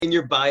in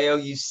your bio,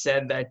 you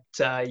said that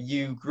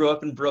you grew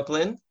up in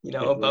Brooklyn,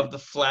 above the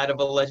flat of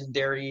a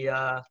legendary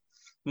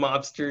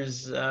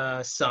mobster's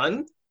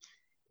son,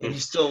 and you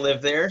still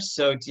live there.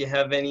 So do you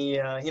have any,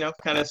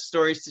 kind of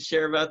stories to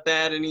share about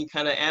that? Any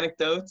kind of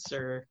anecdotes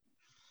or?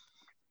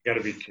 Got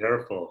to be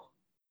careful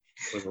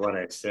with what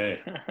I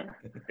say.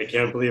 I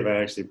can't believe I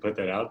actually put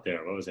that out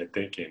there. What was I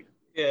thinking?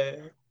 Yeah.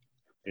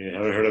 You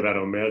haven't heard about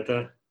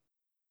Omerta?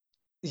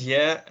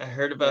 Yeah, I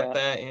heard about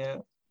that. Yeah.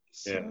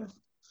 So. Yeah.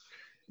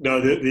 No,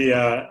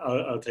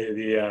 I'll tell you,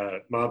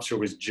 the mobster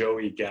was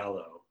Joey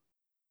Gallo.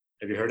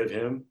 Have you heard of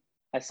him?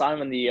 I saw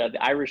him in the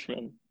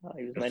Irishman.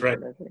 He was That's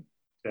mentioned, right. I think.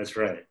 That's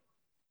right.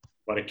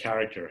 What a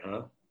character,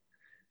 huh?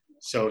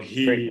 So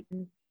he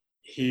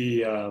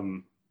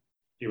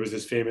was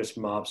this famous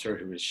mobster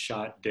who was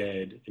shot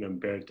dead in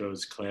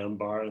Umberto's clam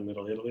bar in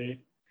Little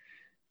Italy,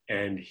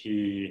 and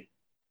he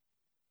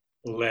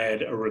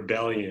led a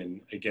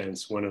rebellion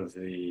against one of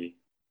the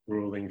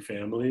ruling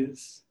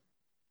families,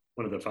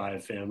 one of the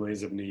 5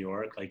 families of New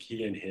York. Like,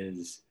 he and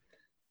his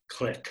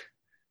clique,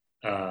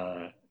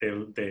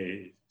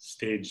 they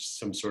staged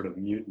some sort of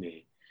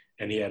mutiny,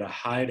 and he had a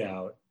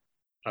hideout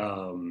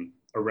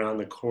around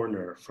the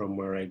corner from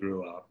where I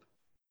grew up,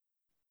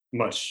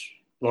 much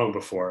long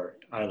before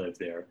I lived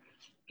there.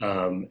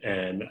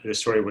 And the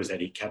story was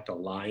that he kept a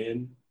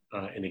lion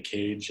in a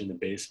cage in the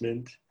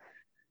basement,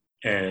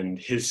 and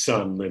his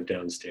son lived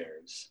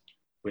downstairs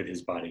with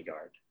his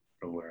bodyguard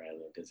from where I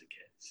lived as a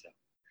kid. So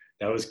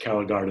that was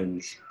Carroll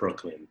Gardens,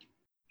 Brooklyn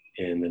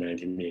in the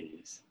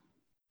 1980s.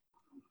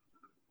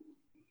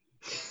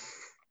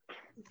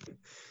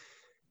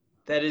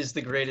 That is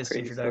the greatest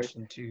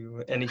introduction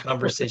to any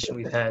conversation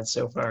we've had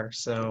so far.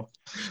 So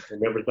I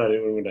never thought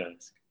anyone would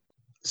ask.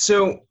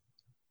 So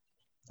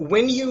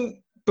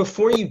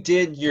before you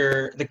did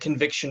the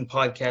Conviction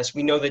podcast,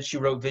 we know that you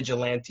wrote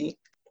Vigilante.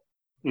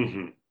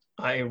 Mm-hmm.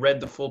 I read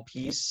the full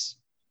piece.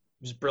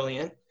 It was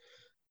brilliant.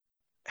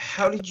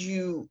 How did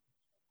you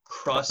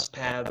cross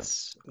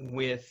paths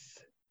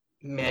with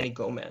Manny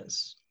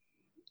Gomez?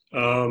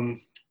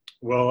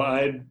 Well,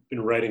 I'd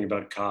been writing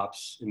about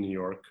cops in New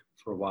York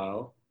for a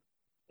while.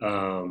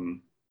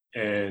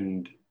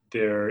 And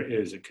there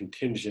is a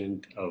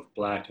contingent of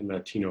Black and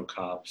Latino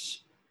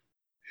cops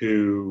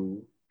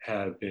who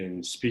have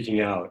been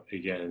speaking out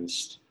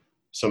against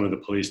some of the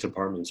police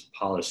department's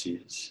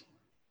policies,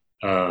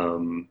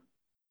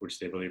 which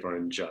they believe are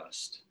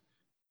unjust.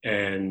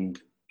 And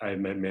I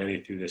met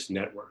Manny through this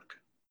network.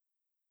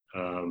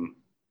 I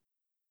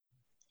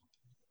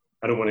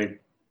don't want to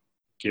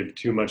give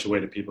too much away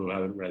to people who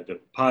haven't read the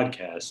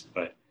podcast,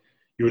 but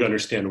you would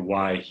understand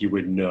why he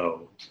would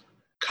know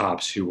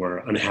cops who were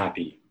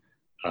unhappy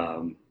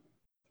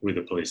with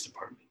the police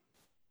department.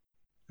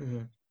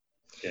 Mm-hmm.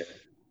 Yeah.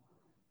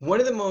 One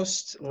of the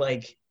most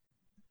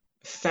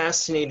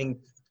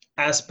fascinating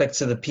aspects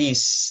of the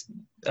piece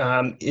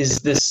is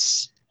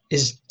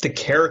the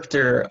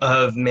character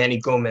of Manny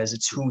Gomez.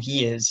 It's who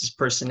he is, his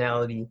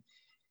personality.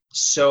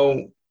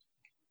 So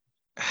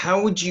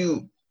how would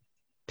you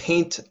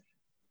paint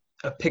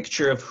a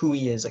picture of who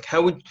he is?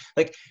 How would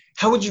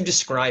you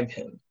describe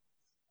him?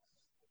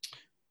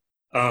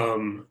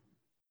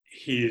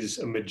 He's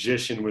a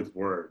magician with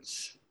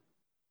words.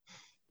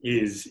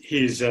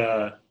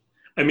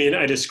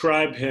 I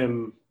describe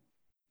him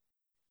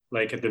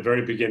like at the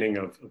very beginning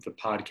of the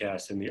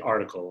podcast in the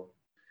article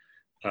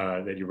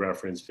that you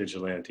referenced,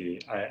 Vigilante.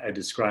 I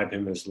describe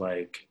him as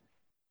like,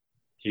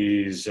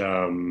 he has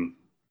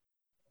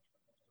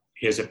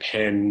a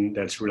pen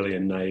that's really a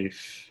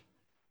knife,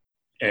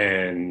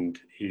 and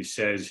he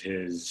says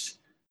his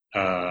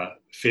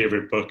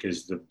favorite book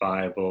is the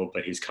Bible,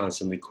 but he's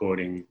constantly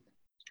quoting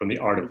from The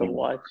Art of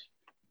War.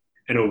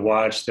 And a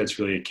watch that's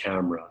really a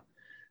camera.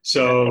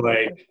 So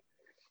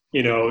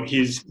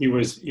he's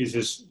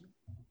this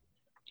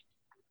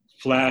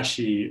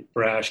flashy,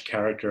 brash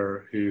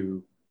character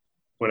who,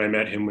 when I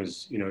met him,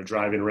 was,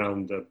 driving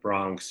around the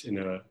Bronx in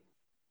a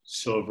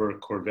silver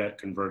Corvette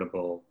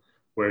convertible,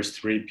 wears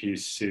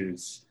 3-piece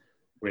suits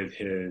with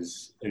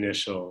his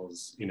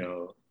initials,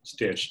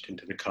 stitched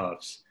into the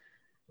cuffs.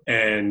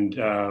 And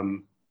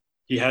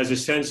he has a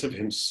sense of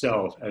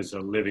himself as a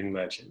living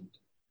legend,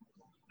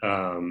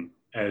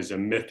 as a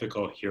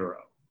mythical hero.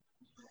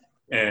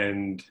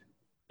 And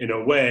in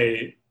a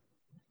way,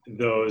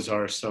 those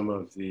are some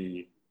of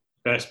the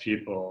best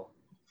people,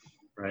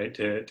 right,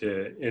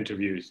 to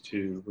interview,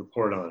 to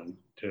report on,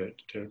 to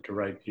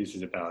write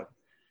pieces about,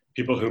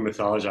 people who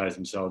mythologize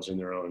themselves in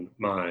their own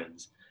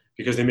minds,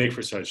 because they make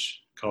for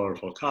such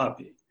colorful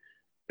copy.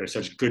 They're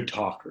such good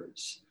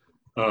talkers.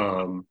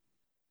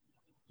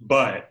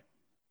 But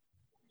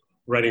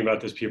writing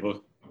about those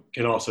people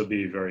can also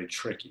be very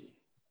tricky,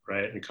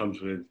 right? It comes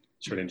with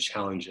certain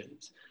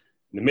challenges.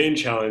 And the main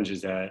challenge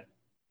is that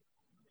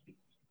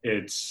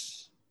it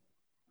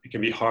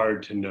can be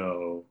hard to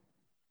know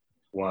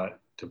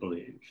what to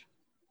believe,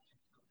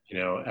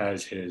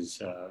 as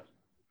the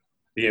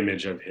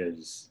image of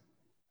his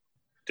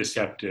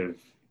deceptive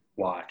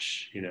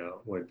watch,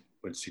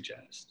 would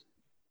suggest.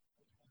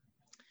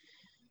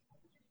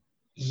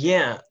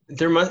 Yeah,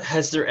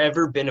 has there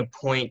ever been a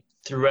point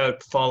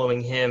throughout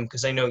following him?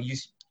 Because I know you,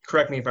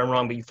 correct me if I'm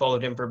wrong, but you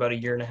followed him for about a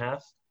year and a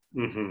half,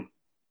 Mm-hmm. Yeah,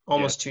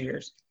 almost 2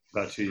 years.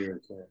 about 2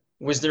 years. Yeah.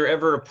 Was there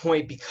ever a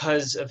point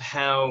because of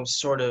how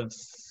sort of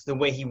the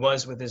way he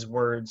was with his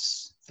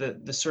words,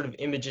 the sort of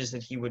images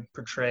that he would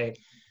portray,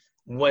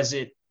 was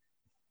it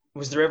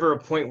was there ever a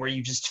point where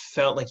you just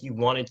felt like you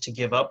wanted to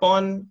give up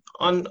on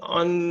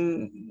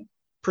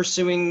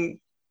pursuing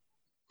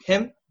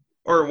him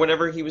or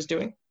whatever he was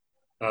doing?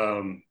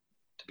 To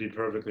be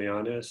perfectly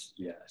honest,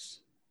 yes.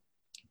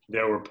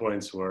 There were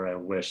points where I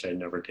wish I'd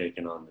never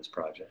taken on this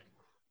project.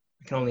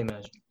 I can only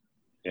imagine.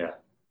 Yeah.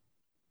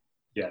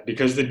 Yeah.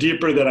 Because the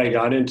deeper that I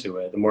got into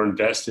it, the more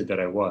invested that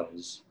I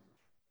was,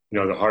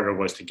 the harder it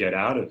was to get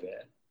out of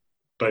it.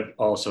 But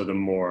also the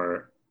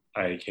more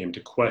I came to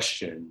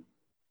question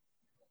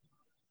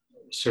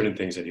certain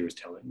things that he was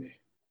telling me.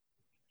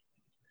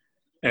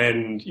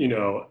 And,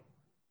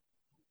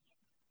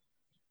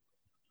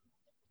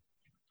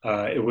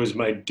 it was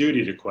my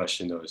duty to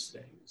question those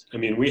things. I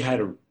mean, we had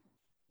a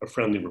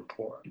friendly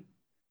rapport.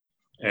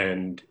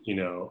 And,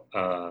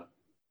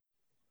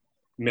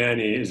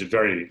 Manny is a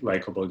very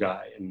likable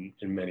guy in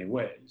many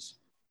ways.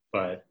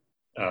 But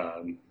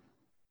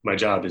my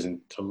job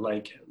isn't to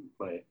like him.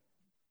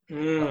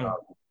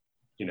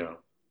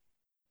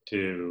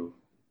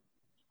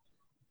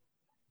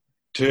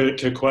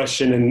 To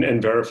question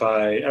and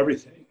verify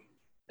everything.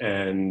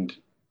 And,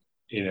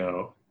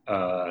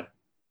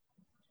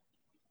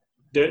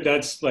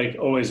 that's like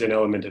always an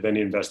element of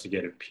any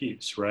investigative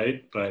piece,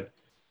 right? But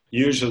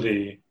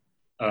usually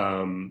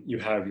you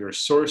have your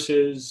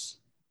sources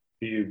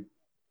you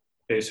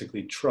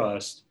basically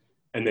trust,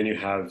 and then you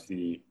have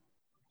the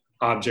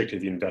object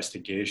of the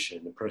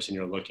investigation, the person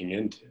you're looking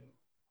into.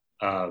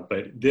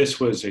 But this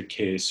was a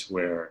case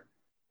where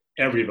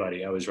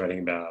everybody I was writing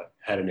about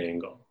had an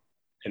angle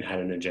and had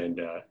an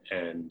agenda,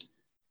 and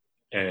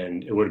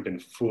it would have been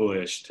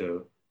foolish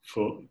to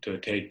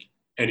take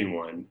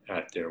anyone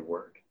at their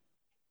word.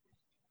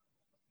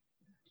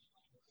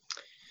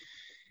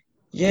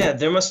 Yeah,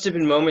 there must have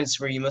been moments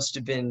where you must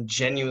have been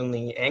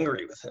genuinely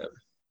angry with him.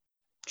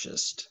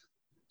 Just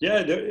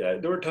yeah,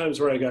 there were times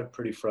where I got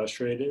pretty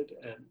frustrated,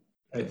 and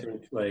I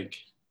think like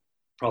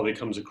probably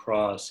comes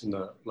across in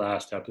the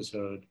last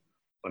episode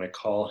when I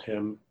call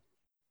him.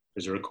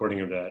 There's a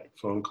recording of that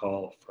phone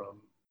call from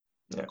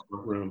the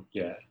courtroom.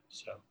 Yeah,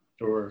 so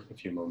there were a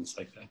few moments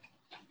like that.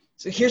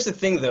 So here's the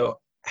thing, though.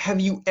 Have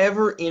you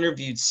ever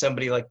interviewed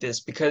somebody like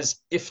this?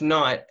 Because if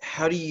not,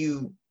 how do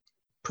you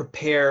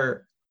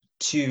prepare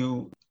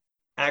to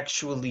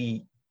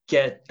actually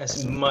get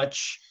as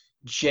much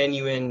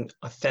genuine,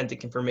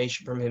 authentic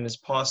information from him as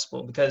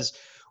possible? Because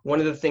one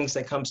of the things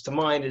that comes to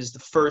mind is the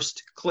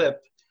first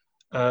clip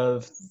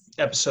of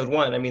episode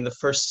 1. I mean, the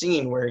first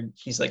scene where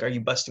he's like, "Are you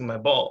busting my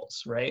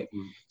balls?" Right?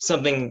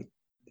 Something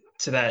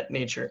to that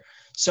nature.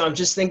 So I'm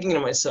just thinking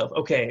to myself,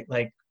 okay,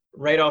 like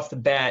right off the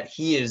bat,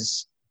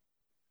 he's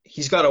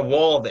got a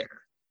wall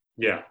there.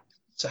 Yeah.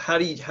 So how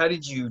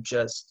did you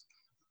just,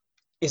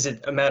 is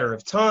it a matter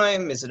of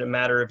time? Is it a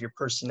matter of your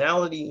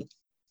personality?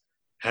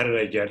 How did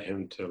I get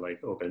him to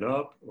like open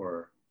up?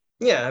 Or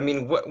yeah, I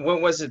mean, what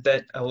was it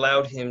that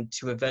allowed him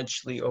to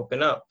eventually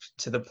open up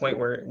to the point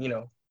where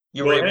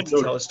you were able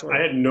to tell a story?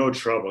 I had no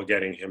trouble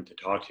getting him to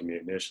talk to me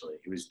initially.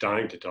 He was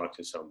dying to talk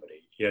to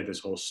somebody. He had this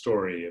whole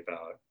story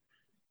about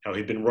how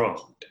he'd been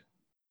wronged,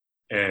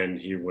 and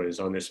he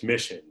was on this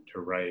mission to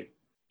right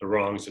the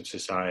wrongs of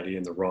society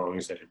and the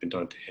wrongs that had been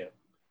done to him.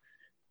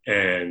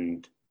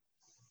 And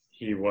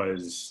he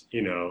was,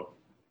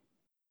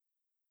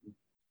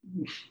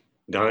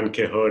 Don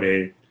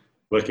Quixote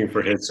looking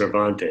for his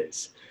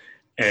Cervantes.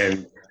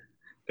 And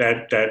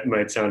that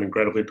might sound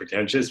incredibly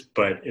pretentious,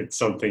 but it's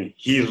something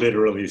he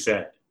literally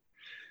said,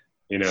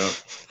 and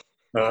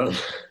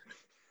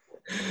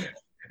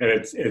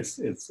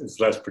it's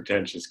less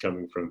pretentious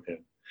coming from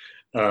him.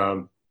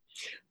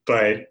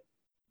 But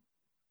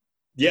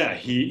yeah,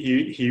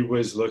 he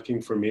was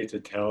looking for me to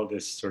tell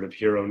this sort of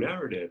hero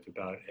narrative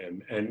about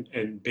him,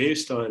 and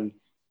based on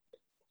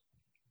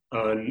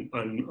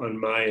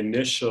my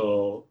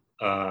initial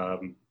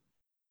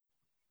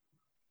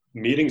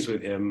meetings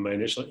with him, my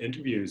initial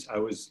interviews, I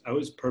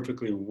was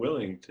perfectly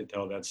willing to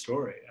tell that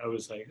story. I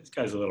was like, this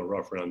guy's a little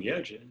rough around the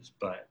edges,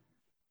 but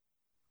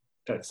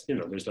that's,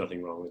 there's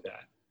nothing wrong with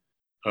that.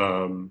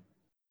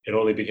 It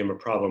only became a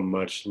problem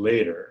much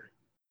later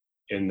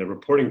in the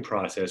reporting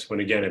process when,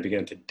 again, I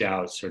began to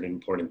doubt certain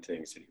important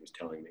things that he was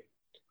telling me.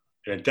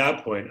 And at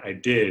that point, I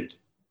did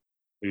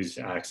lose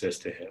access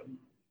to him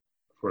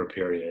for a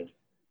period.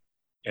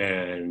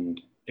 And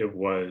it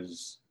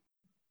was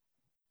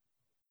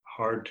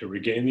hard to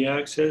regain the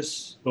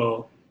access.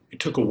 Well, it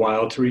took a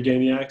while to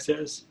regain the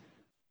access,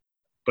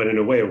 but in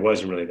a way it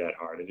wasn't really that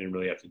hard. I didn't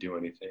really have to do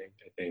anything.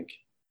 I think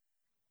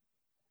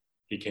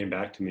he came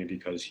back to me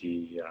because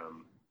he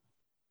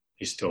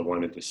still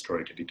wanted this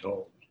story to be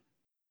told.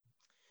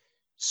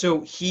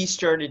 So he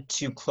started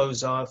to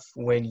close off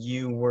when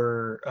you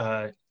were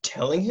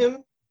telling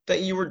him that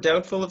you were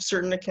doubtful of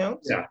certain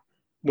accounts? Yeah.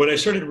 When I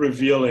started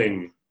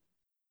revealing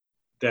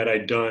that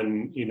I'd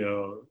done,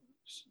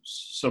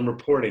 some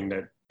reporting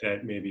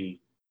that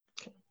maybe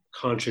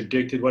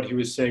contradicted what he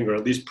was saying, or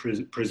at least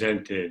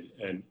presented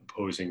an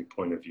opposing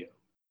point of view.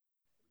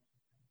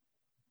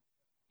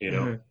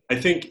 I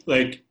think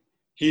like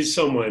he's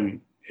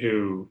someone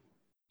who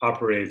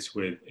operates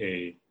with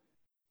a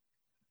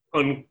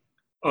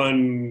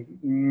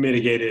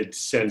unmitigated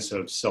sense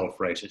of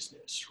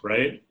self-righteousness,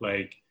 right?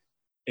 Like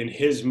in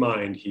his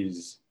mind,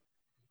 he's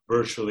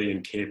virtually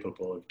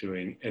incapable of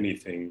doing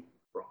anything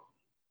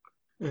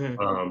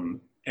wrong.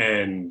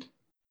 And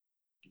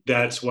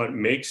that's what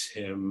makes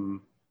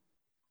him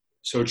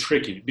so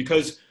tricky,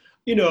 because,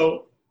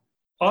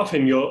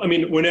 often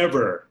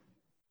whenever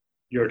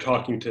you're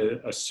talking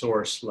to a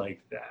source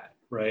like that,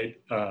 right?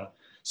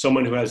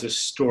 Someone who has a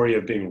story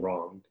of being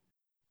wronged,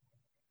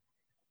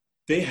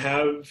 they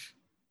have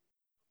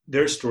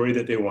their story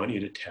that they want you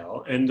to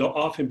tell, and they'll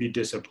often be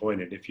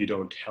disappointed if you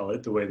don't tell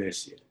it the way they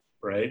see it,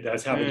 right?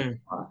 That's happened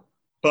a lot.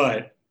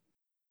 But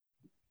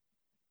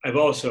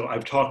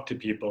I've talked to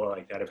people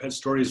like that. I've had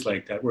stories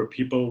like that where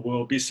people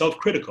will be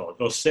self-critical.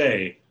 They'll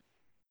say,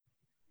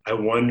 I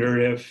wonder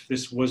if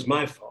this was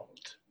my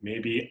fault.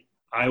 Maybe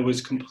I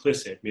was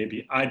complicit.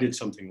 Maybe I did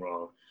something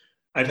wrong.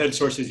 I've had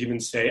sources even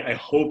say, I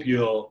hope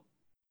you'll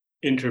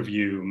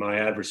interview my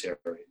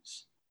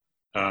adversaries,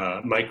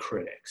 my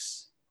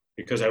critics,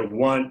 because I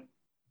want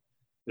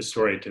the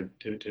story to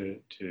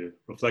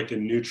reflect a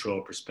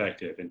neutral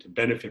perspective and to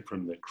benefit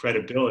from the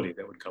credibility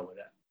that would come with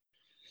that.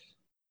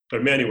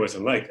 But Manny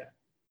wasn't like that.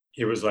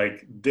 He was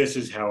like, this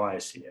is how I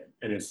see it,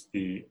 and it's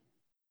the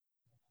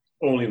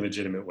only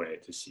legitimate way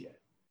to see it.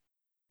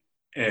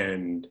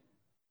 And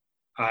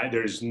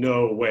there's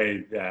no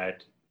way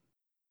that,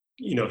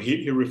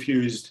 he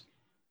refused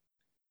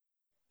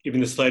even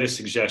the slightest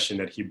suggestion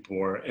that he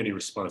bore any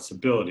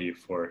responsibility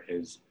for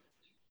his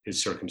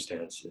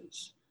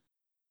circumstances.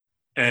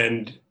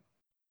 And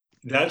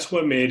that's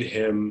what made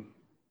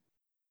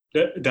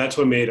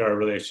our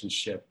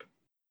relationship,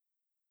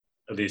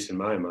 at least in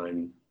my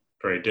mind,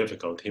 very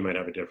difficult. He might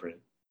have a different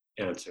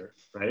answer,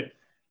 right?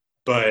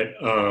 But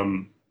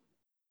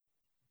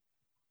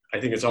I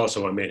think it's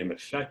also what made him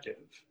effective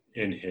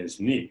in his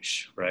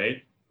niche,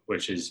 right?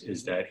 Which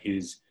is that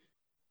he's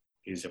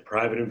a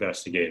private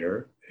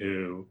investigator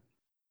who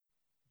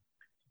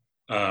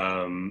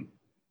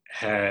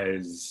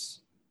has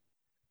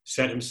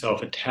set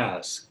himself a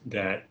task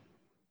that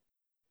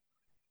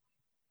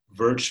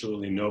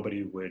virtually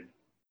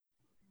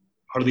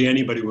hardly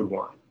anybody would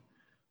want.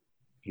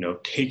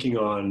 Taking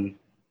on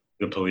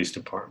the police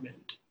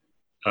department,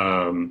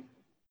 and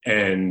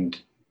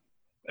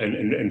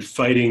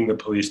fighting the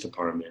police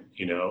department,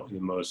 in the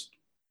most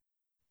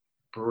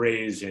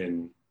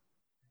brazen,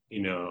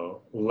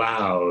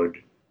 loud,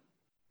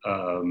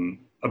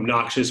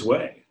 obnoxious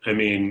way. I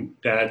mean,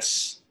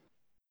 that's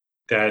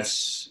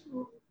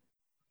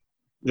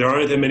there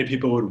aren't that many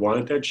people who would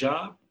want that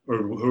job or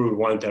who would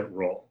want that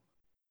role,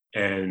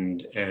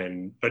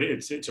 but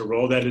it's a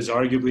role that is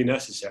arguably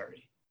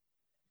necessary,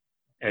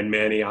 and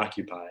Manny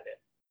occupied it.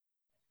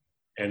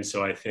 And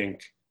so I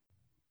think,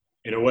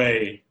 in a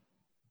way,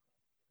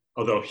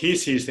 although he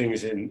sees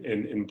things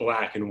in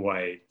black and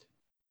white,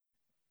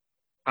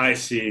 I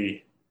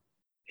see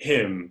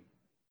him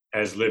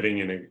as living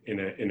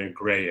in a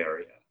gray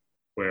area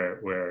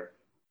where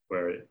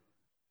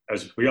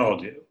as we all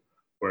do,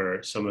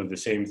 where some of the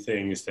same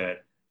things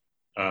that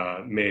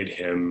made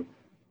him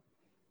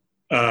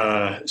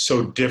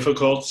so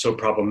difficult, so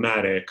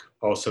problematic,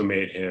 also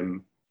made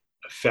him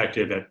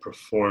effective at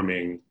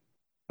performing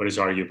what is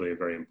arguably a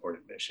very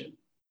important mission.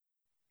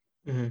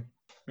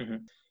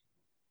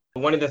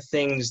 One of the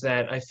things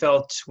that I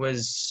felt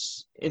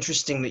was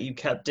interesting that you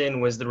kept in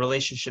was the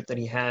relationship that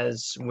he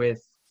has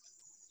with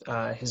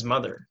his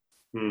mother.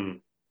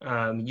 You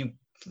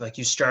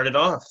started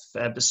off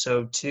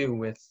episode 2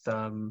 with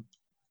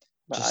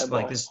just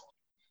like this.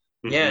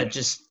 Yeah,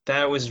 just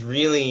that was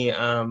really.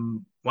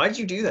 Why did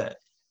you do that?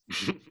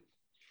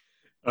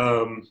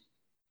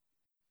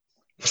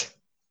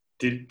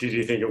 Did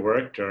you think it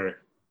worked, or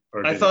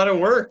I thought it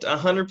worked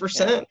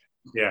 100%.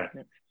 Yeah.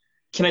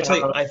 Can I tell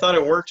you? I thought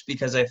it worked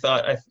because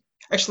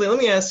actually, let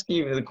me ask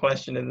you the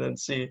question and then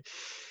see.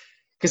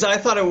 Because I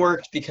thought it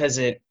worked because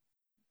it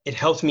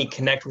helped me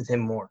connect with him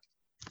more.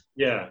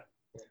 Yeah.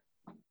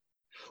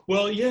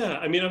 Well, yeah.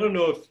 I mean, I don't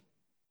know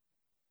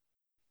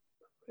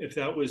if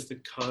that was the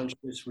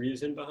conscious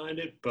reason behind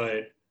it,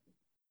 but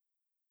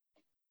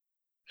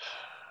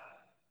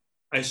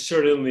I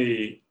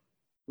certainly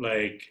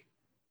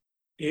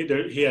he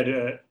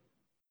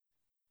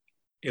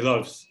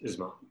loves his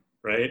mom,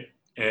 right?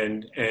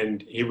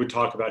 And he would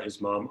talk about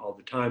his mom all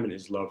the time and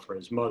his love for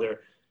his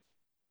mother.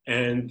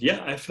 And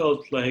yeah, I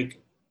felt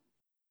like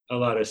a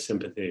lot of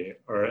sympathy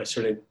or a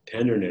certain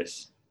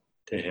tenderness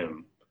to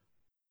him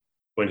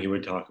when he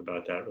would talk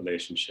about that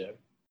relationship.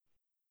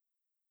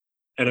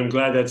 And I'm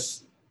glad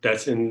that's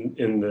in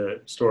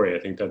the story. I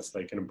think that's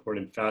like an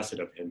important facet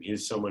of him.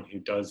 He's someone who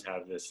does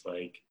have this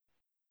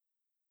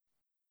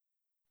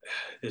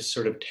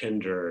sort of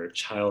tender,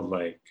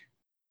 childlike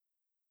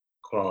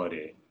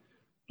quality.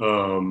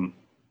 Um,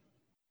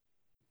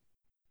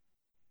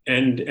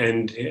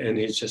 and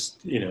he's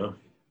just, you know,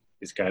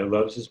 this guy who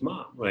loves his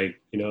mom.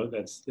 Like, you know,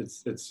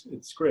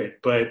 it's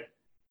great. But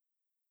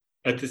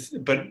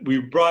but we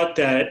brought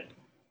that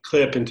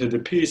clip into the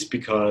piece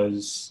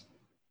because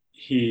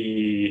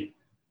he,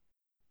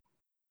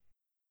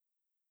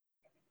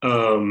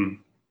 the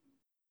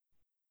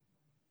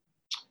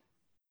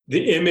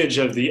image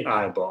of the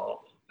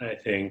eyeball, I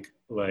think,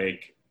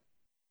 like,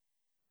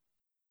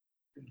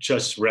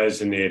 just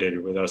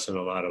resonated with us on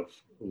a lot of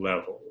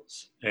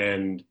levels.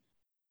 And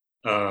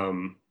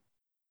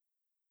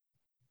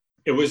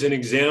it was an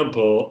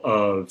example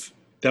of,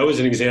 that was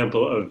an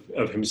example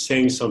of him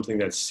saying something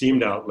that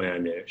seemed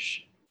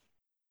outlandish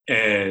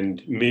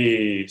and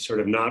me sort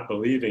of not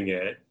believing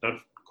it, not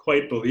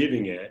quite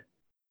believing it.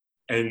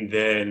 And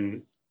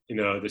then, you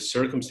know, the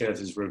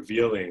circumstances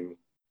revealing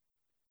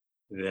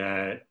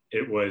that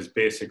it was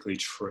basically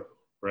true,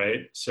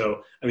 right?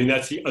 So, I mean,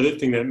 that's the other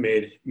thing that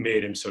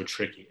made him so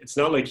tricky. It's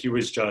not like he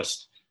was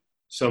just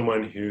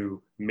someone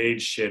who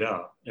made shit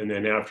up, and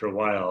then after a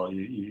while,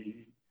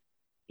 you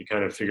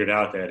kind of figured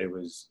out that it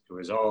was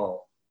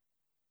all,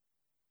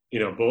 you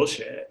know,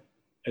 bullshit.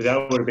 And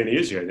that would have been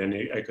easier.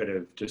 Then I could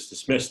have just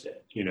dismissed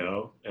it, you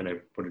know, and I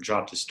would have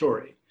dropped the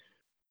story.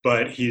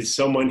 But he's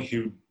someone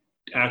who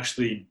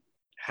actually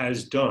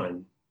has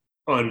done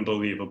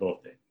unbelievable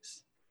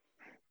things.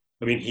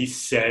 I mean, he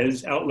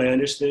says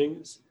outlandish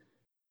things,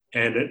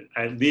 and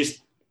at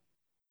least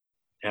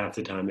half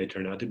the time they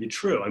turn out to be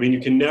true. I mean, you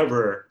can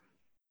never,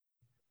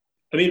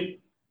 I mean,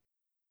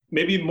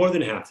 maybe more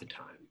than half the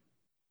time.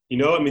 You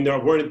know, I mean, there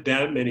weren't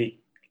that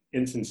many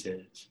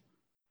instances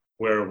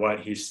where what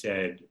he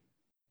said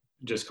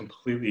just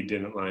completely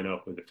didn't line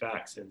up with the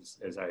facts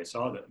as I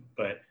saw them.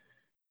 But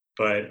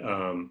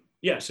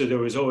yeah, so there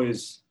was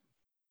always,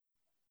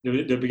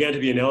 there began to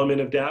be an element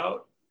of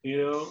doubt, you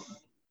know,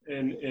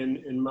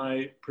 in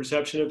my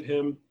perception of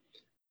him.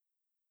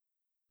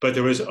 But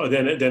there was,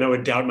 then I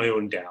would doubt my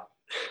own doubt.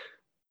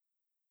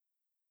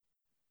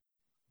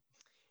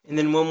 And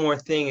then one more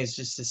thing is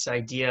just this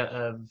idea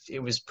of, it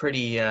was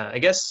pretty, I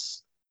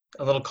guess,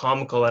 a little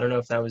comical. I don't know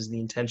if that was the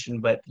intention,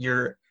 but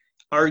your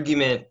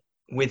argument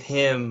with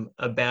him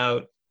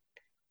about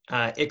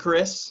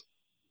Icarus,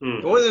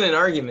 it wasn't an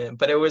argument,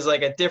 but it was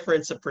like a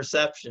difference of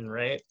perception,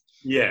 right?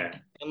 Yeah.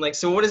 And like,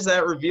 so what does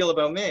that reveal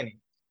about Manny,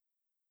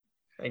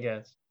 I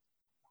guess?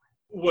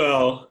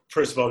 Well,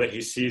 first of all, that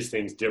he sees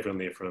things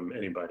differently from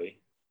anybody,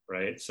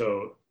 right?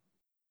 So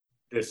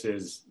this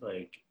is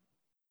like,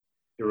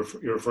 you're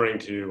referring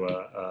to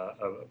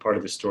a part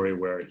of the story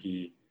where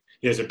he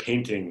has a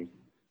painting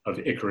of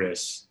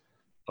Icarus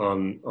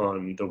on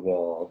the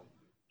wall,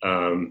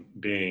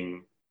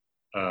 being,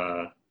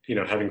 you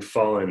know, having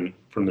fallen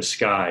from the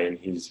sky, and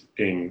he's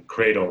being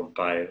cradled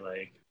by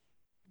like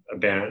a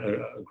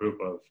group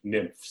of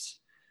nymphs,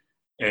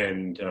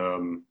 and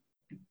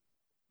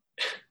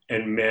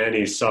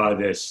Manny saw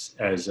this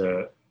as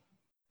a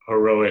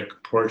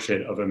heroic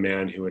portrait of a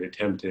man who had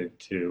attempted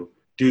to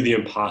do the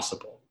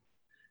impossible.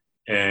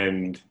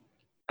 And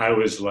I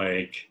was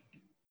like,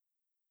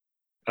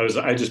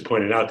 I just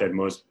pointed out that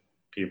most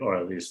people, or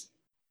at least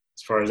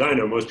as far as I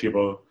know, most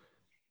people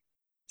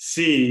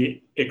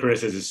see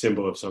Icarus as a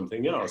symbol of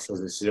something else, as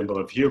a symbol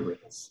of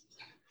hubris.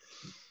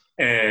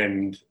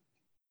 And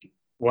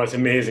what's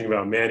amazing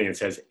about Manny, and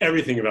says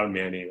everything about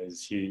Manny,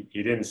 is he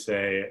didn't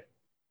say,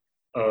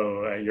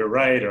 oh, you're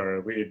right, or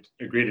we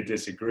agree to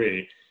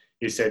disagree.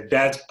 He said,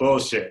 that's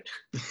bullshit.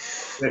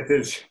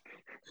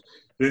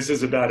 This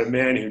is about a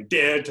man who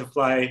dared to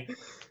fly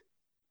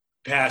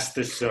past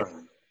the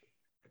sun.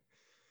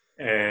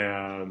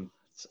 And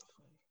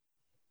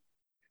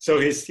so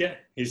he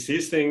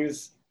sees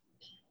things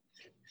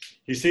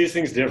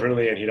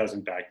differently, and he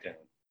doesn't back down.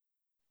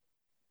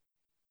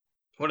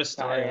 What a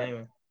story,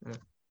 anyway.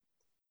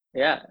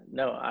 Yeah,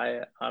 no,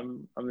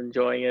 I'm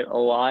enjoying it a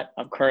lot.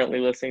 I'm currently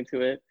listening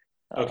to it.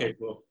 Okay,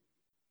 cool.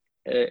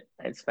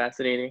 It's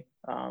fascinating.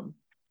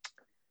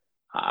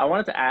 I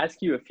wanted to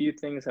ask you a few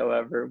things,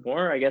 however,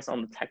 more, I guess, on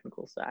the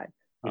technical side.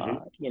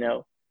 Mm-hmm. You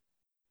know,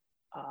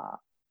 I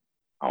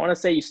want to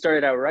say you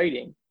started out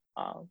writing,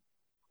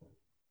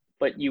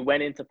 but you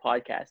went into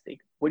podcasting.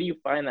 What do you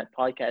find that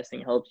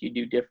podcasting helps you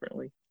do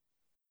differently?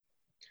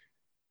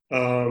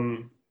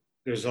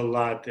 There's a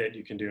lot that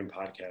you can do in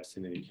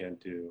podcasting that you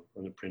can't do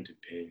on the printed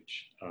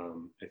page.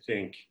 I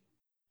think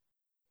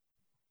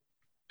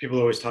people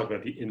always talk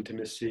about the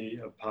intimacy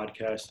of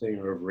podcasting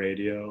or of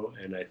radio,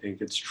 and I think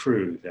it's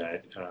true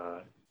that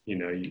you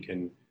know, you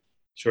can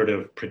sort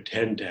of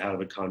pretend to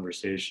have a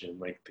conversation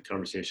like the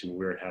conversation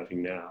we're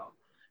having now,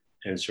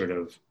 and sort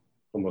of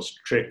almost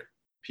trick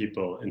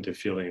people into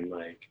feeling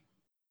like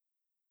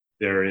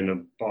they're in a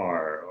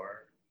bar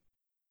or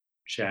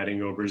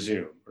chatting over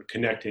Zoom or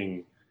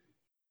connecting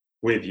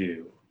with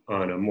you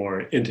on a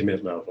more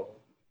intimate level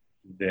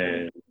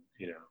than,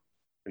 you know,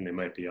 than they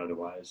might be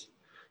otherwise.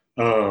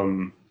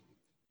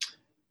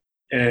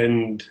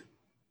 And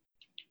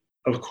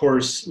of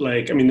course,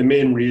 like, I mean, the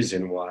main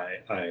reason why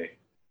I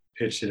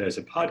pitched it as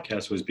a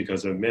podcast was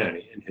because of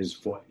Manny and his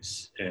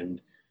voice. And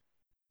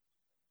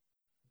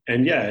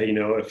And yeah, you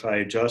know, if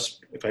I'd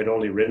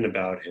only written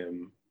about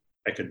him,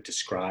 I could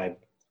describe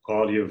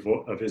quality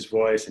of his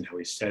voice and how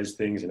he says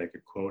things, and I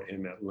could quote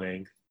him at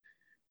length.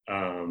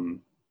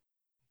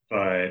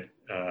 But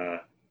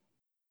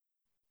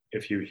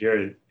if you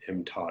hear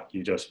him talk,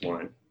 you just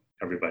want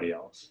everybody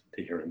else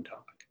to hear him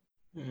talk.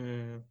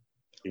 Mm.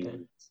 Okay.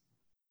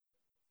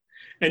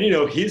 And, you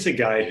know, he's a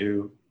guy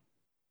who,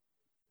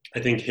 I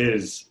think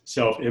his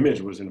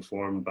self-image was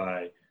informed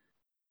by,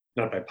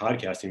 not by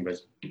podcasting, but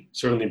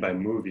certainly by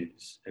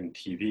movies and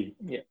TV.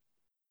 Yeah.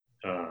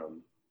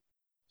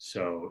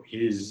 So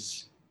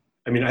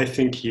I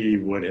think he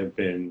would have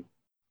been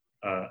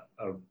a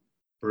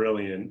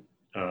brilliant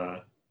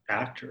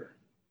actor,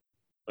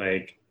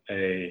 like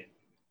a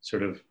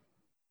sort of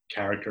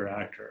character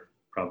actor,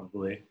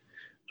 probably.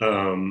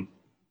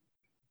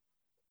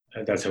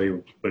 That's how he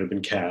would have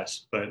been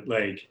cast. But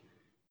like,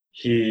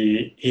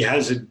 he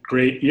has a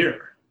great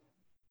ear.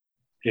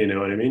 You know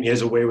what I mean? He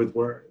has a way with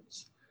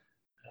words.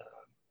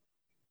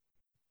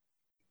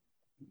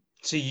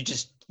 So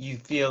you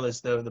feel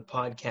as though the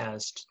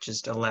podcast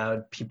just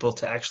allowed people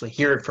to actually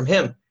hear it from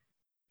him.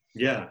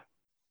 Yeah.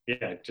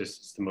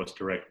 Just it's the most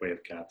direct way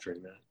of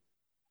capturing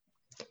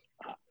that.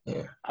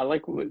 Yeah. I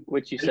like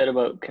what you said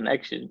about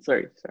connection.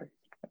 Sorry.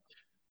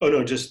 Oh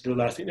no, just the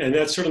last thing, and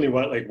that's certainly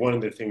one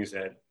of the things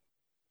that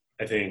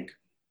I think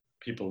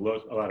a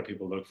lot of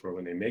people look for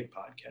when they make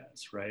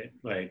podcasts, right?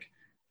 Like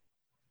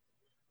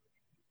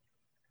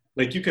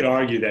you could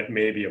argue that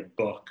maybe a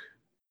book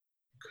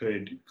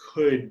could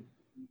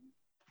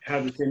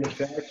have the same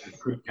effect,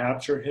 could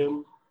capture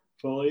him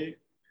fully.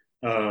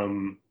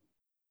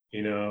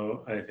 You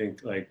know, I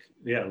think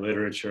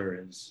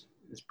literature is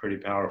pretty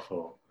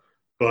powerful,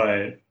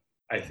 but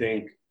I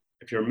think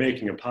if you're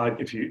making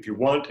if you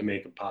want to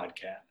make a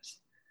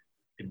podcast,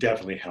 it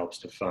definitely helps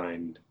to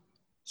find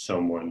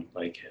someone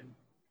like him,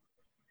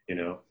 you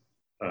know,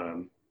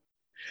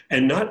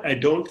 and I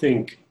don't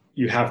think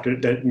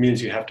that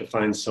means you have to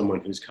find someone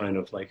who's kind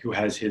of like, who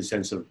has his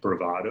sense of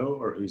bravado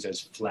or who's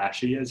as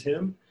flashy as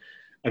him.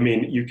 I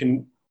mean, you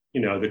can, you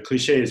know, the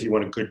cliche is you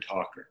want a good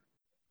talker,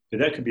 but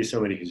that could be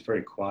somebody who's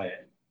very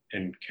quiet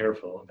and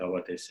careful about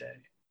what they say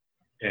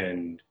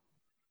and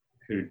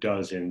who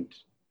doesn't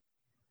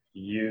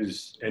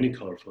use any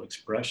colorful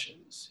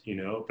expressions, you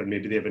know, but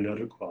maybe they have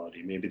another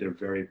quality. Maybe they're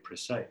very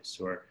precise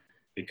or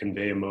they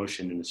convey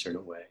emotion in a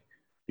certain way.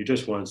 You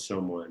just want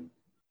someone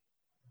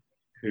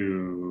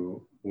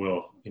who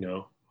will, you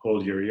know,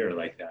 hold your ear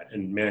like that.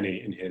 And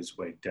Manny, in his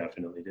way,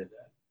 definitely did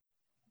that.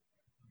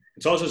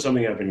 It's also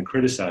something I've been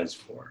criticized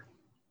for.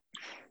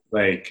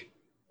 Like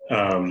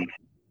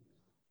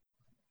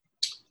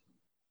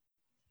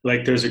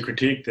there's a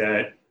critique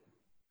that,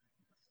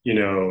 you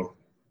know,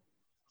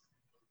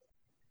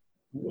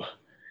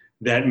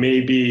 that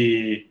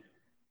maybe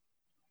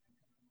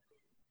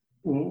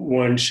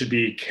one should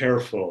be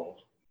careful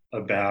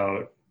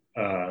about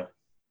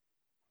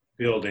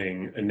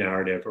building a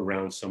narrative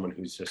around someone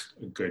who's just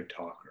a good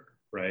talker,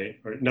 right?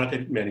 Or not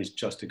that Manny's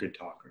just a good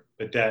talker,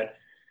 but that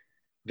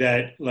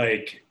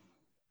like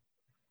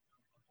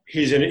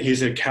he's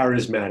a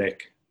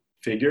charismatic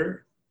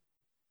figure,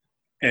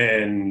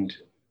 and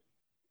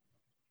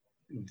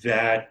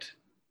that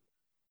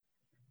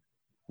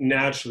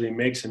naturally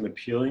makes him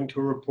appealing to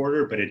a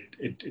reporter, but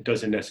it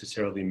doesn't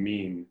necessarily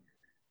mean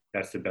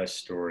that's the best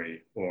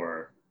story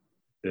or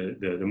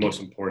the most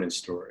important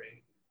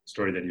story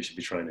that you should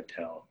be trying to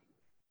tell.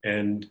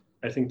 And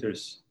I think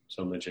there's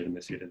some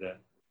legitimacy to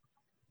that.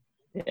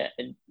 Yeah,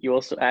 and you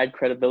also add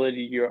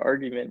credibility to your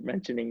argument,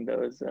 mentioning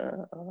those,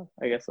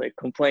 I guess, like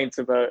complaints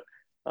about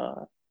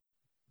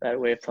that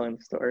way of telling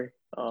the story.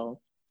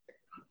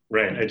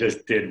 Right, I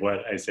just did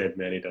what I said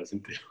Manny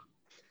doesn't do.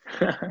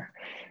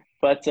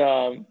 But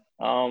you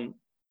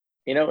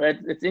know,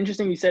 it's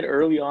interesting you said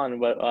early on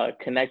about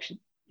connection.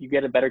 You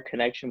get a better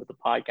connection with the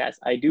podcast.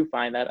 I do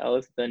find that. I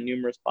listen to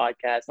numerous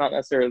podcasts, not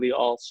necessarily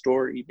all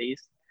story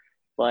based,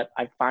 but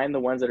I find the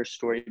ones that are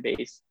story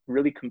based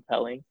really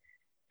compelling.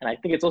 And I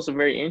think it's also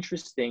very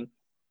interesting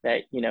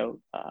that, you know,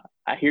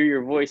 I hear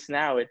your voice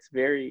now. It's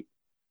very,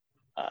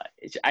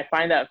 I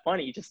find that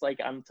funny. Just like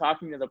I'm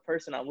talking to the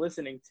person I'm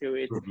listening to.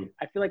 It's,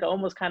 I feel like I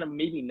almost kind of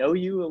maybe know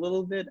you a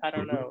little bit. I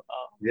don't know.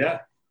 Yeah,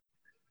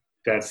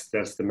 that's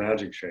the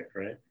magic trick,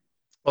 right?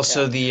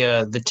 Also,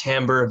 the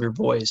timbre of your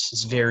voice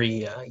is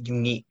very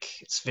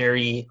unique.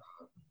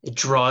 It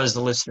draws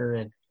the listener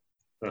in.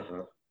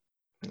 Uh-huh.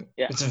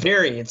 Yeah,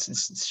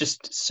 it's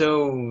just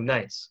so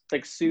nice. It's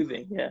like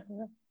soothing. Yeah.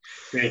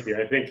 Thank you.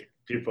 I think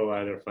people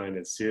either find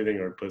it soothing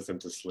or it puts them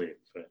to sleep.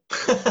 But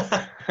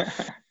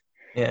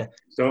yeah.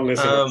 Don't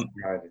listen to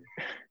driving.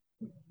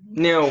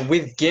 Now,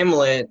 with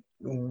Gimlet,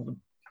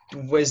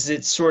 was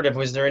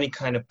there any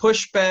kind of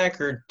pushback,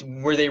 or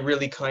were they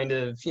really kind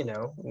of, you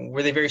know,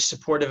 were they very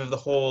supportive of the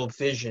whole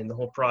vision, the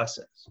whole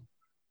process?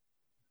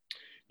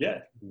 Yeah,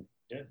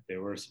 they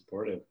were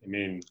supportive. I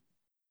mean,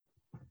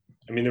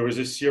 there was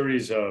a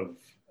series of,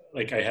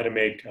 like, I had to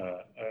make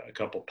a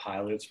couple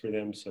pilots for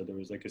them. So there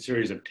was like a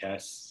series of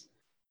tests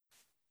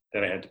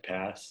that I had to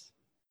pass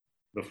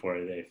before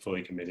they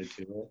fully committed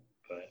to it.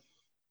 But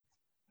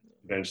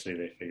eventually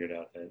they figured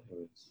out that it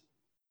was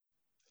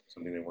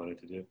something they wanted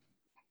to do.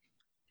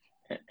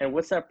 And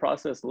what's that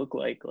process look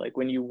like? Like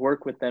when you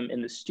work with them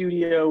in the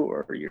studio,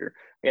 or you're,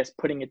 I guess,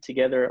 putting it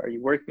together, are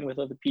you working with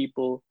other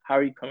people? How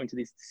are you coming to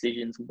these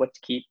decisions? What to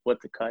keep, what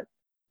to cut?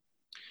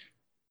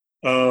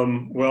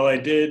 Well, I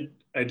did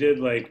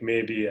like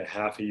maybe a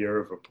half a year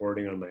of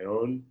reporting on my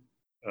own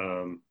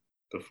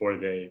before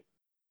they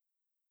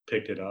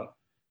picked it up.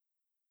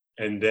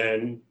 And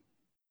then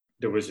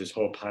there was this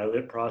whole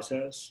pilot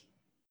process,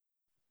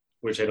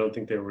 which I don't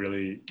think they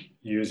really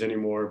use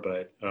anymore,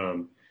 but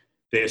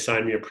they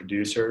assigned me a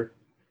producer,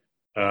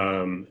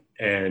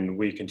 and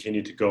we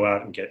continued to go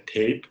out and get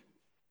tape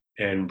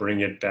and bring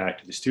it back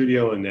to the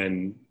studio. And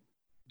then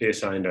they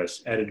assigned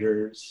us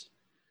editors.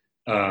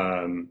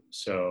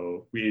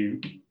 So we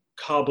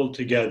cobbled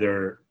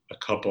together a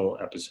couple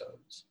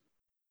episodes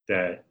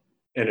that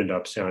ended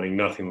up sounding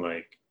nothing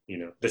like,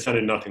 they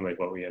sounded nothing like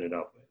what we ended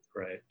up with,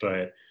 right?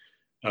 But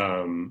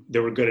they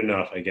were good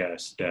enough, I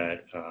guess,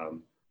 that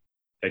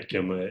that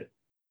Gimlet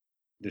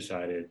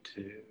decided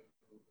to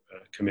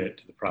commit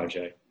to the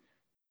project.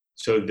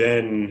 So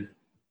then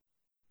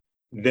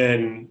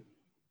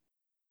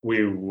we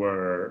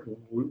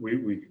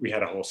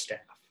had a whole staff.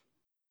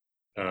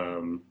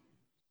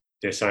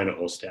 They assigned a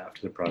whole staff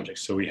to the project.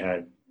 So we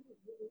had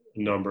a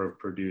number of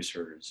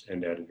producers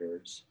and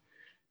editors,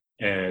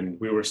 and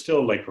we were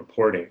still like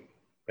reporting,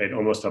 right,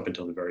 almost up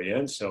until the very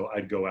end. So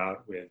I'd go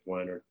out with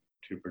one or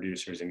two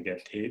producers and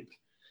get tape.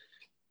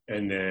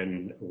 And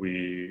then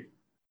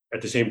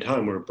at the same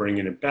time, we're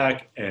bringing it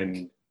back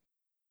and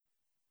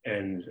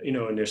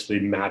initially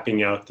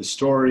mapping out the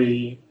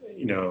story,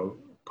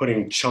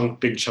 putting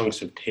big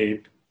chunks of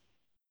tape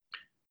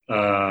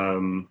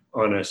on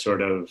a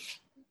sort of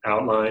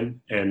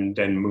outline, and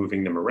then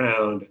moving them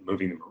around,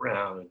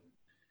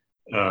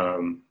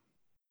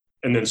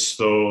 and then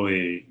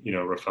slowly,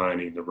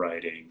 refining the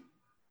writing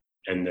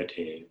and the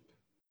tape.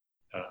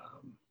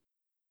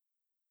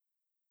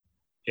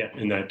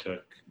 And that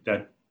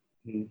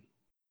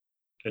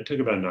took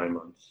about 9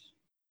 months,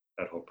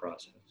 that whole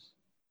process.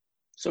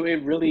 So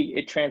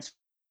it transformed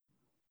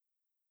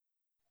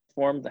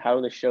how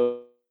the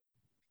show,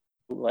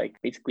 like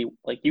basically,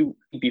 like you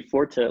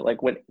before to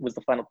like what was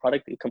the final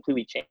product, it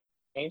completely changed.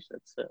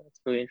 That's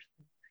really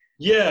interesting.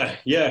 Yeah,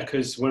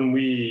 because when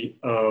we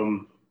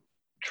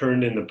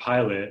turned in the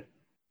pilot,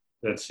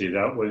 let's see,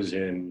 that was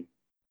in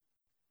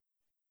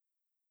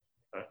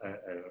I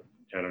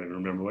don't even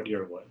remember what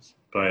year it was,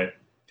 but I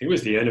think it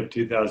was the end of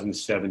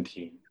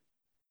 2017,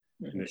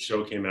 and the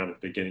show came out at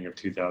the beginning of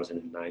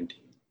 2019.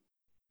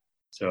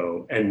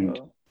 So, and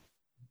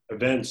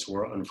events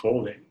were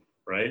unfolding,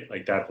 right?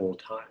 Like that whole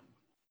time.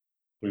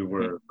 We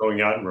were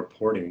going out and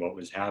reporting what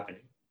was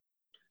happening,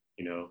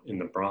 in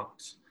the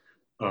Bronx.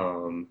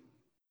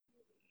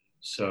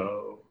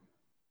 So,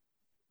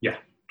 yeah,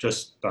 the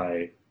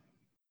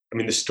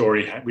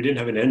story, we didn't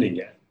have an ending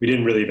yet. We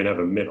didn't really even have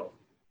a middle.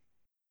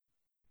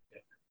 Yeah.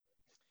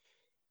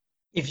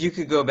 If you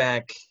could go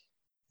back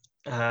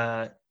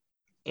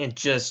and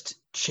just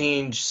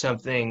change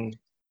something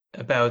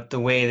about the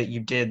way that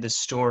you did the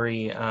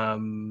story, I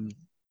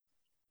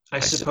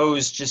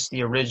suppose just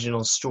the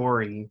original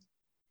story,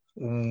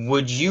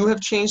 would you have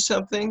changed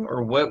something,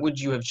 or what would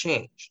you have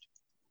changed?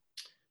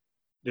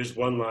 There's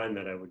one line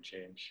that I would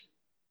change.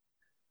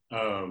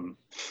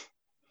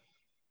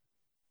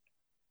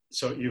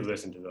 So you've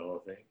listened to the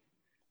whole thing.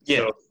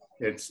 Yeah. So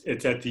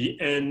it's at the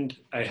end,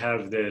 I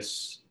have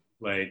this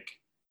like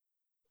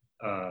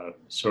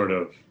sort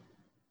of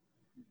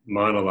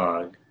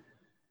monologue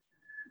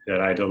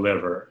that I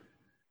deliver.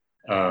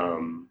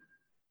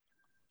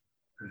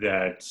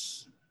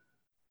 That's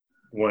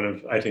one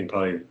of, I think,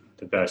 probably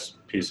the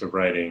best piece of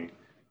writing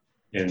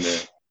in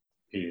the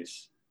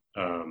piece.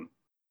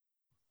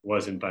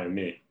 Wasn't by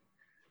me.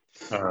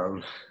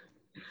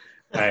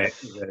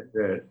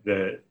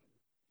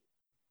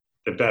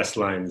 The best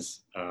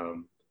lines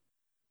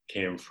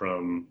came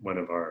from one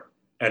of our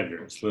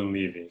editors, Lynn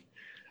Levy,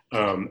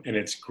 and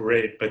it's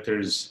great. But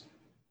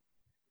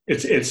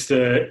it's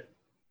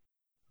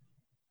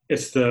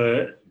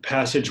the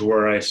passage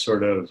where I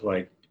sort of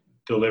like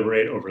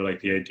deliberate over like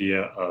the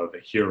idea of a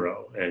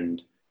hero,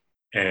 and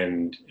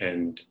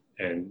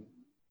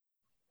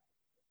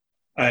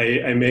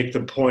I make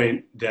the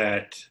point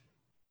that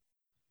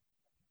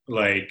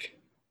like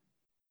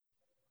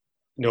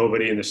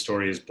nobody in the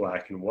story is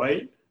black and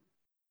white.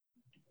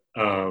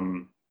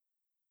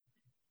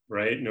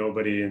 Right?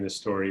 Nobody in the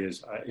story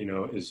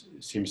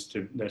seems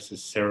to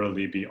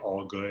necessarily be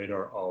all good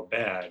or all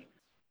bad.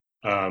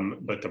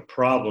 But the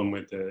problem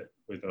with the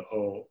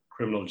whole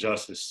criminal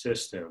justice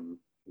system,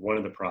 one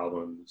of the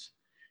problems,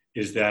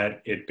 is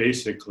that it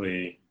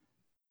basically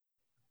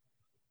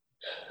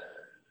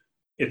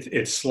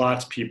it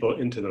slots people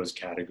into those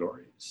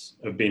categories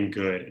of being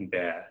good and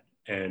bad.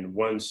 And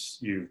once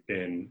you've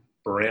been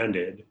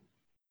branded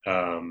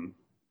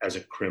as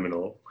a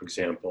criminal, for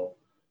example,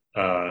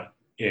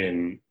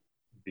 in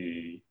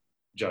the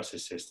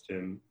justice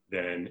system,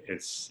 then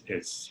it's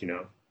as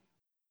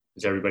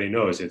everybody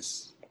knows,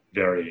 it's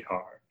very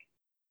hard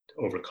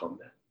to overcome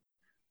that.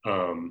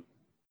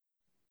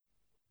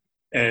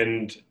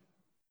 And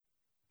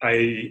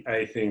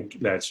I think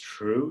that's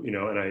true, and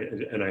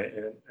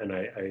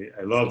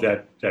I love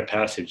that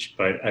passage.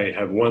 But I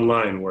have one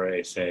line where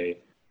I say,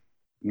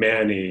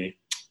 Manny,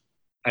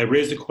 I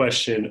raise the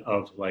question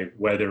of like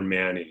whether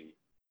Manny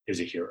is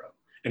a hero,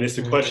 and it's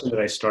the question that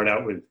I start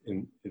out with.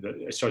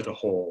 I start the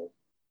whole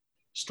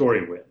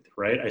story with,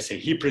 right? I say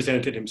he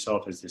presented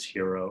himself as this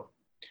hero,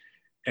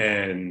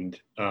 and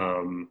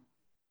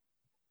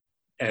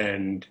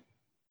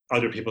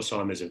other people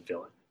saw him as a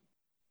villain,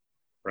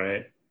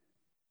 right?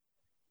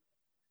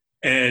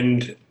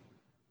 And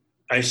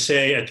I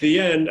say at the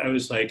end, I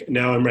was like,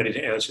 now I'm ready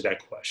to answer that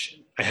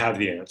question. I have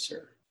the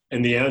answer.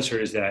 And the answer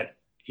is that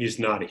he's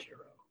not a hero.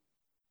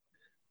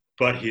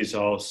 But he's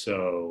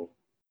also,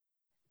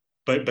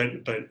 but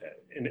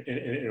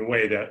in a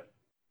way that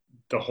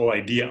the whole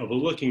idea of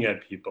looking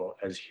at people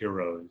as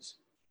heroes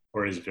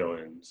or as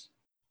villains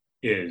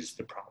is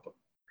the problem,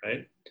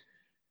 right?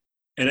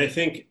 And I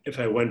think if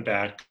I went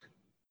back,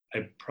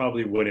 I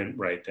probably wouldn't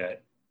write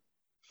that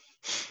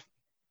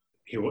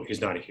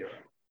he's not a hero.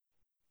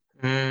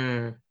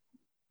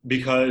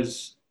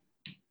 Because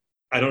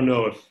I don't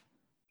know if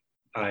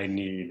I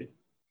need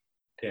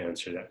to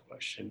answer that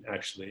question,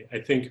 actually. I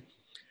think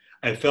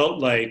I felt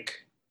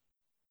like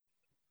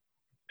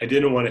I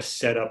didn't want to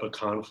set up a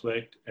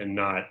conflict and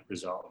not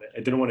resolve it. I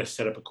didn't want to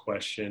set up a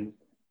question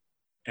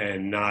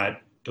and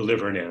not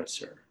deliver an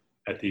answer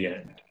at the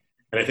end.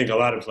 And I think a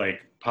lot of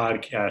like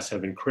podcasts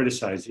have been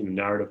criticized,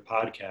 narrative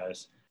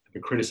podcasts have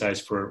been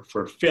criticized for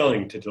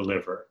failing to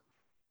deliver,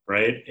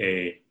 right?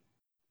 A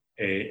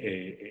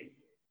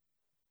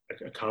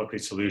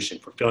concrete solution,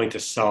 for failing to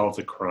solve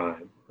the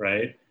crime,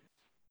 right?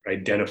 Or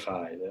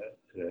identify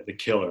the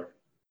killer.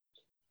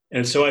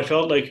 And so I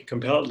felt like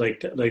compelled, like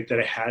that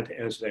I had to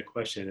answer that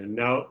question. And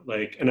now,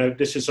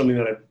 this is something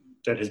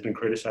that has been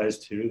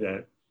criticized too,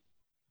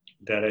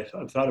 that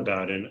I've thought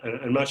about, and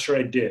I'm not sure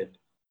I did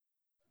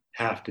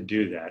have to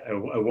do that.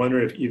 I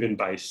wonder if even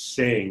by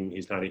saying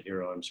he's not a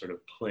hero, I'm sort of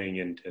playing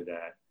into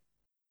that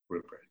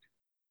rubric.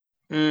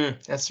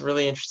 That's a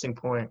really interesting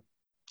point.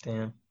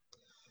 Damn.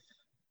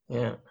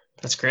 Yeah,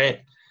 that's great.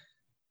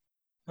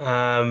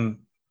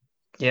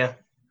 Yeah,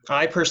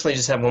 I personally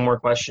just have one more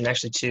question,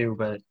 actually two,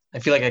 but I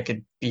feel like I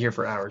could be here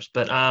for hours.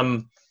 But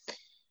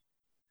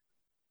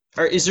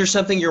is there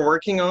something you're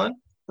working on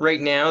right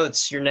now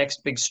that's your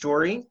next big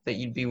story that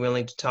you'd be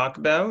willing to talk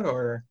about,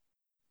 or?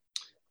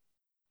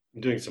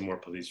 I'm doing some more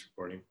police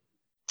reporting.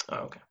 Oh,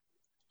 okay.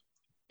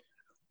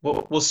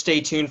 We'll stay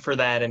tuned for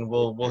that, and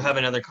we'll have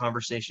another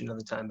conversation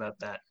another time about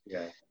that.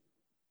 Yeah.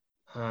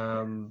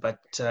 But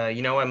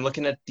I'm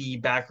looking at the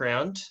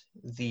background,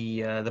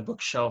 the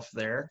bookshelf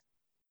there,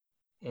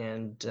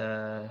 and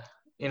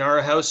in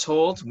our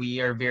household, we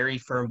are very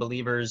firm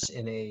believers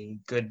in a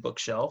good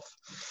bookshelf.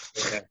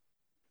 Okay.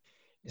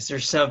 Is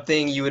there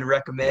something you would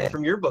recommend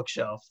from your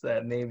bookshelf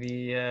that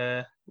maybe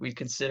we'd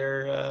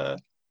consider?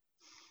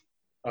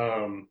 Well,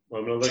 I'm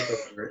going to look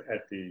over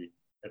at the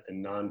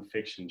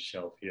nonfiction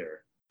shelf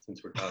here,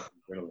 since we're talking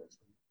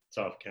journalism. It's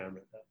off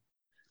camera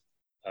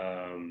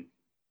though.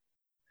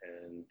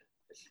 And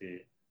let's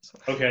see.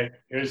 Okay,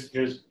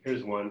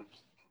 here's one.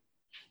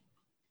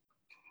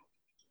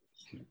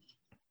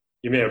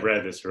 You may have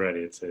read this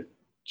already. It's a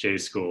J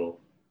School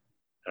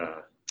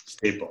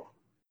staple.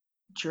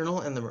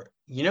 Journal and the.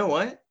 You know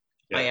what?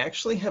 Yeah. I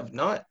actually have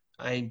not.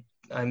 I'm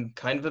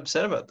kind of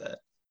upset about that.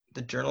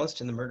 The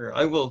Journalist and the Murderer.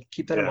 I will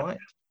keep that in mind.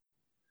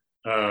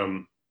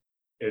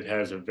 It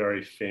has a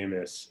very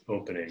famous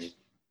opening.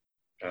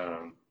 I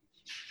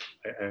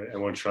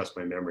won't trust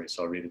my memory,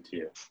 so I'll read it to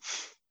you.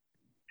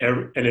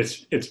 And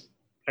it's.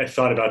 I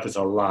thought about this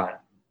a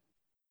lot,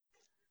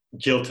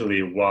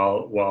 guiltily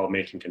while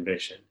making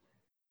Conviction.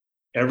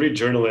 Every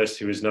journalist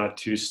who is not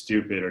too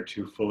stupid or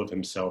too full of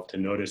himself to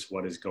notice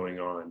what is going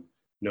on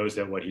knows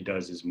that what he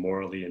does is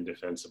morally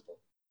indefensible.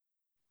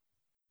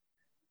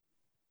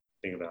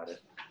 Think about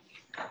it.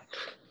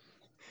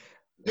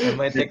 I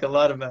might think a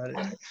lot about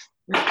it.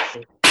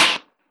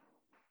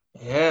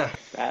 Yeah.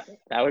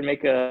 That would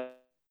make a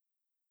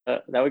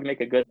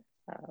good.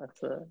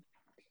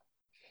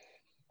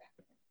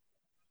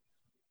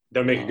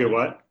 That make a good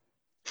what?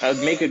 That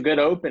would make a good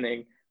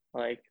opening.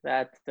 Like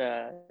that,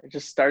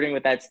 just starting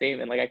with that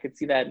statement. Like I could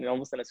see that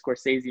almost in a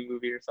Scorsese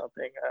movie or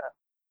something.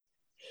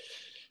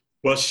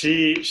 Well,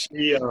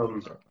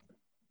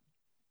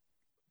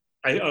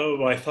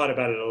 I thought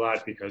about it a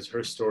lot because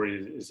her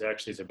story is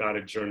about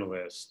a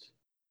journalist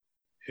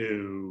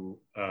who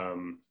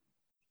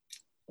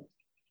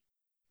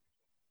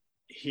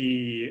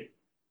he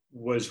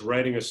was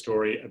writing a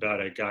story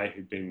about a guy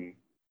who'd been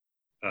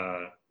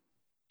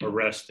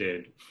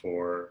arrested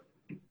for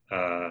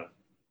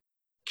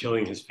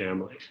killing his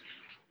family.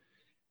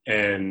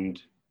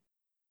 And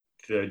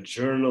the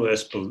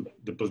journalist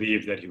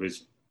believed that he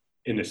was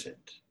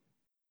innocent.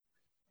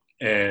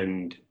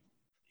 And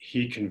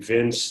he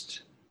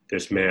convinced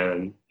this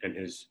man and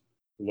his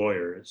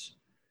lawyers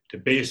to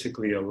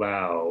basically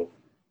allow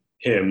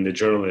him, the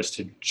journalist,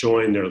 to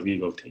join their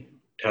legal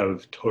team,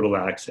 have total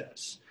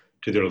access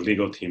to their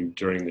legal team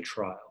during the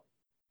trial.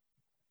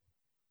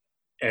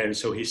 And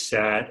so he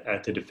sat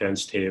at the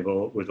defense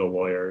table with the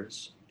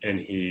lawyers, and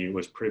he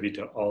was privy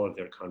to all of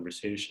their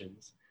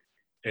conversations.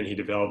 And he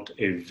developed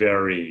a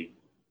very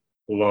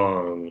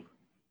long,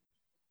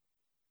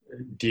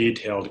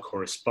 detailed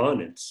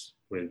correspondence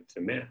with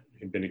the man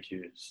who'd been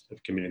accused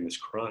of committing this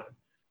crime.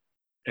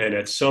 And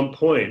at some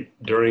point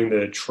during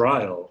the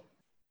trial,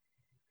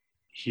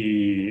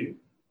 he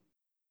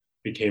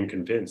became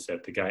convinced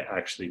that the guy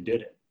actually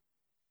did it.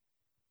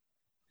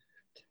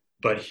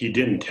 But he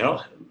didn't tell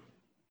him.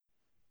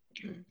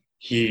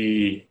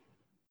 He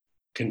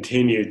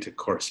continued to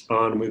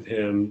correspond with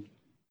him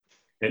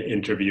and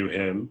interview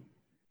him.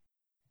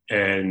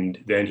 And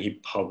then he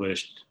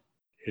published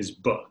his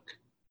book.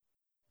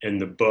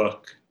 And the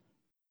book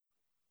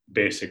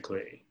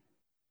basically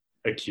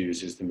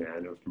accuses the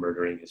man of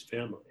murdering his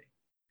family.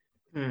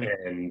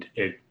 And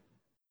it,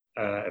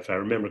 if I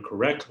remember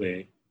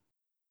correctly,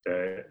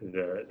 the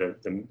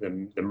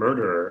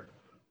murderer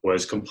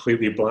was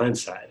completely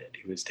blindsided.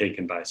 He was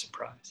taken by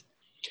surprise.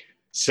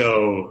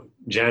 So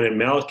Janet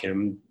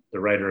Malcolm, the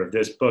writer of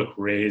this book,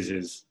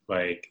 raises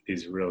like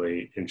these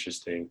really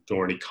interesting,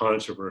 thorny,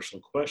 controversial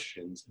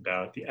questions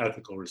about the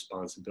ethical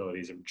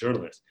responsibilities of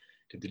journalists.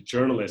 Did the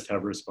journalist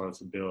have a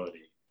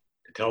responsibility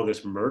to tell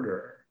this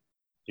murderer,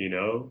 you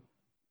know,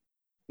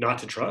 not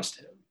to trust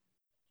him?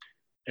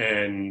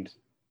 And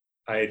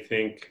I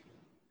think,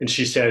 and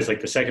she says,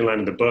 like the second line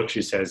of the book,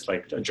 she says,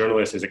 like, a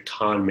journalist is a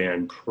con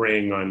man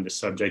preying on the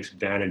subject's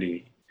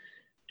vanity.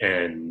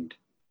 And,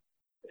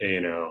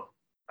 you know,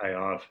 I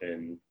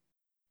often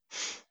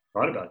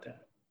thought about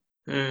that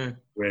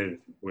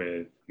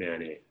with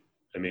Manny.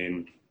 I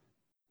mean,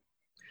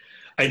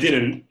 I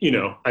didn't, you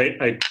know,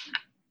 I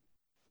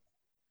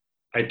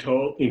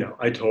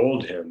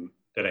told him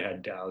that I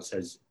had doubts,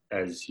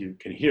 as you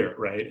can hear,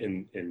 right?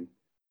 In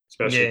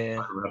especially in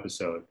the final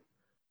episode.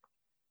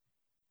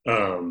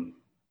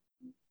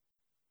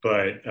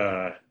 But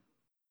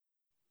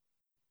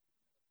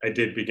I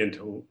did begin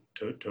to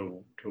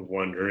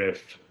wonder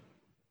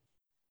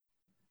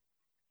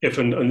if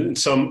on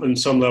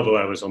some level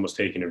I was almost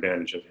taking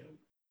advantage of him.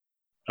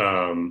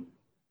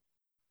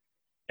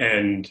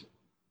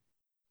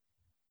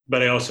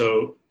 But I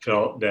also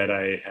felt that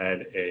I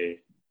had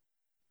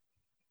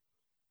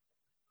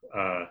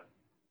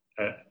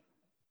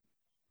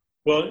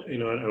well, you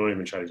know, I won't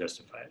even try to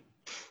justify it.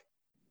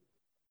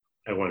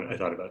 I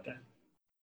thought about that.